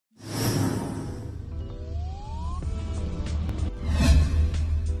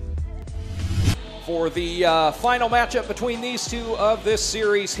for the final matchup between these two of this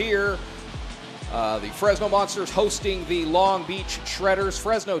series here. The Fresno Monsters hosting the Long Beach Shredders.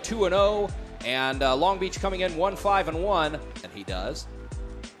 Fresno 2-0, and Long Beach coming in 1-5-1, and he does.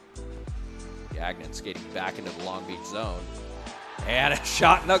 Gagnon skating back into the Long Beach zone, and a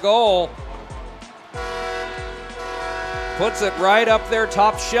shot and a goal. Puts it right up there,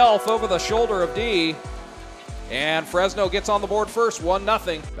 top shelf, over the shoulder of D. And Fresno gets on the board first,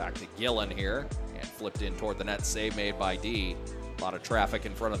 1-0. Back to Gillen here, and flipped in toward the net, save made by D. A lot of traffic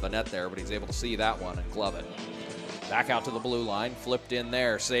in front of the net there, but he's able to see that one and glove it. Back out to the blue line, flipped in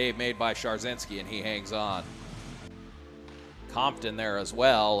there, save made by Sharzynski, and he hangs on. Compton there as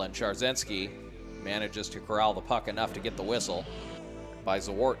well, and Sharzynski manages to corral the puck enough to get the whistle by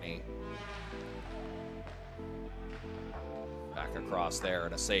Zawartny. Back across there,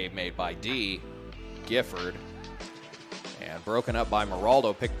 and a save made by D. Gifford. And broken up by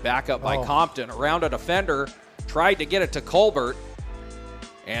Meraldo, picked back up by Compton, around a defender, tried to get it to Colbert,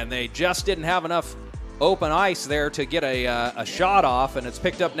 and they just didn't have enough open ice there to get a shot off, and it's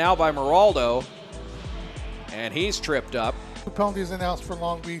picked up now by Meraldo, and he's tripped up. 2 penalties announced for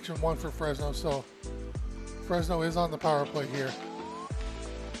Long Beach and 1 for Fresno, so Fresno is on the power play here.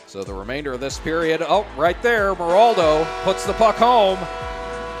 So the remainder of this period, right there, Meraldo puts the puck home,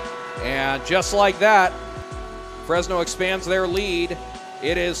 and just like that, Fresno expands their lead.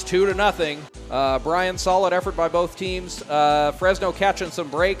 It is 2-0. Brian, solid effort by both teams. Fresno catching some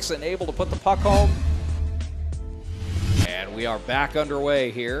breaks and able to put the puck home. And we are back underway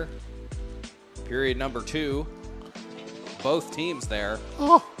here. Period number 2. Both teams there.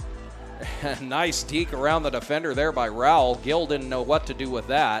 Nice deke around the defender there by Rowell. Gill didn't know what to do with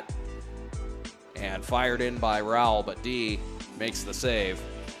that. And fired in by Rowell, but D makes the save.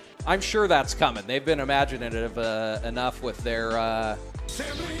 I'm sure that's coming. They've been imaginative enough with their...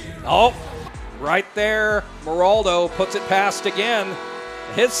 right there. Meraldo puts it past again.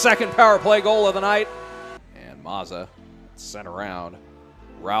 His second power play goal of the night. And Mazza sent around.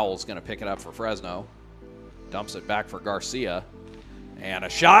 Rowell's going to pick it up for Fresno. Dumps it back for Garcia. And a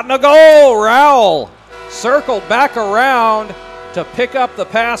shot and a goal! Rowell circled back around to pick up the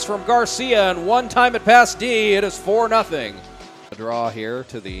pass from Garcia, and one time it passed D. It is 4-0. A draw here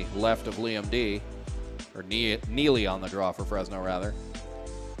to the left of Liam D. Or Neely on the draw for Fresno, rather.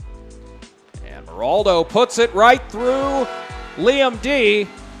 And Meraldo puts it right through Liam D.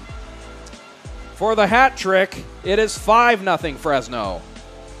 For the hat trick. It is 5-0 Fresno.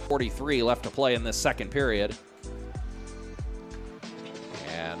 43 left to play in this second period.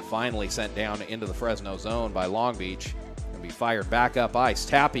 And finally sent down into the Fresno zone by Long Beach. And be fired back up ice.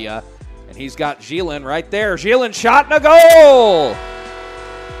 Tapia. And he's got Gillen right there. Gillen shot and a goal!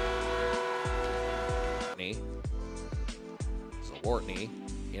 Zawartny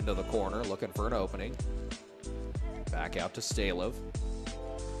into the corner, looking for an opening. Back out to Stalev.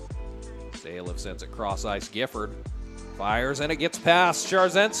 Stalev sends it cross ice. Gifford fires, and it gets past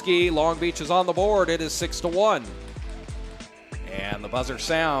Sharzynski. Long Beach is on the board. It is 6-1. And the buzzer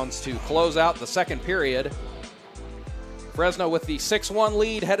sounds to close out the second period. Fresno with the 6-1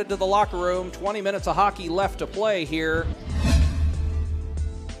 lead headed to the locker room. 20 minutes of hockey left to play here.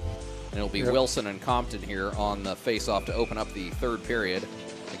 And it'll be Wilson and Compton here on the face-off to open up the third period.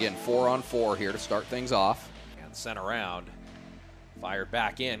 Again, 4-on-4 here to start things off. And sent around. Fired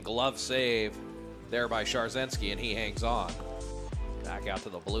back in. Glove save there by Sharzynski, and he hangs on. Back out to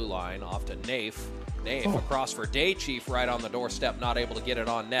the blue line, off to Naif. Naif across for Daychief right on the doorstep, not able to get it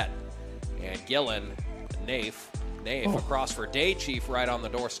on net. And Gillen, Naif across for Daychief right on the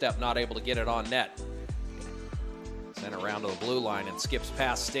doorstep, not able to get it on net. Sent around to the blue line and skips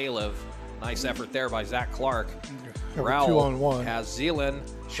past Stalev. Nice effort there by Zach Clark. Rowell has Zeeland.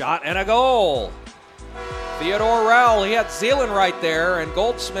 Shot and a goal. Theodore Rowell, he had Zeeland right there, and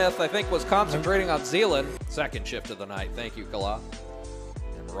Goldsmith, I think, was concentrating on Zeeland. Second shift of the night. Thank you, Kala.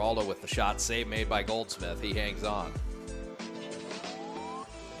 And Meraldo with the shot, save made by Goldsmith. He hangs on.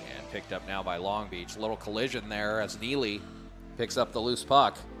 And picked up now by Long Beach. Little collision there as Neely picks up the loose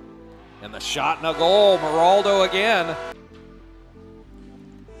puck. And the shot and a goal. Meraldo again.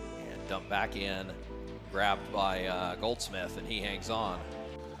 And dumped back in. Grabbed by Goldsmith, and he hangs on.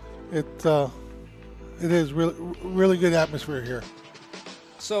 It is really good atmosphere here.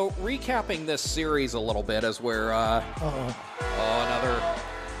 So recapping this series a little bit as we're another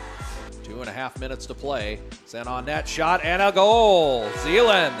 2.5 minutes to play. Sent on net, shot and a goal.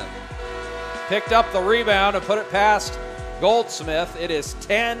 Zeeland picked up the rebound and put it past Goldsmith. It is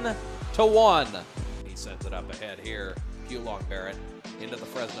 10-1. He sends it up ahead here. Long Barrett into the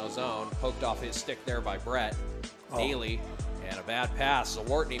Fresno zone. Poked off his stick there by Brett. Neely And a bad pass.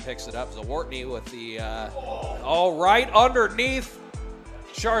 Zawartny picks it up. Zawartny with the, right underneath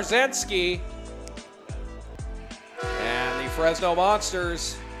Sharzensky. And the Fresno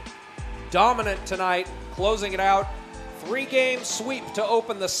Monsters dominant tonight, closing it out. 3-game sweep to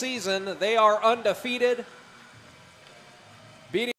open the season. They are undefeated.